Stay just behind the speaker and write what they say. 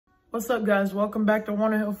What's up, guys? Welcome back to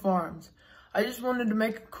Walnut Hill Farms. I just wanted to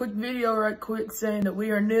make a quick video right quick saying that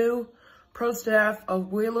we are new pro staff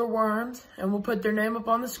of Wheeler Worms, and we'll put their name up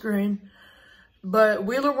on the screen. But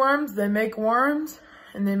Wheeler Worms, they make worms,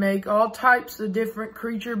 and they make all types of different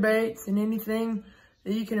creature baits and anything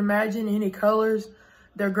that you can imagine, any colors.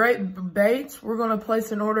 They're great baits. We're going to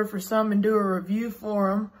place an order for some and do a review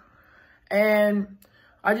for them. And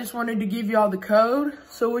I just wanted to give you all the code.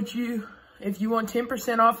 So if you want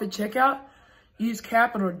 10% off at checkout, use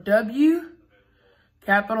capital W,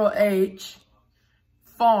 capital H,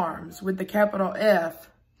 Farms with the capital F,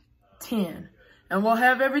 10. And we'll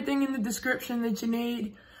have everything in the description that you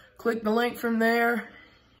need. Click the link from there.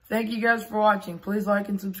 Thank you guys for watching. Please like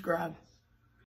and subscribe.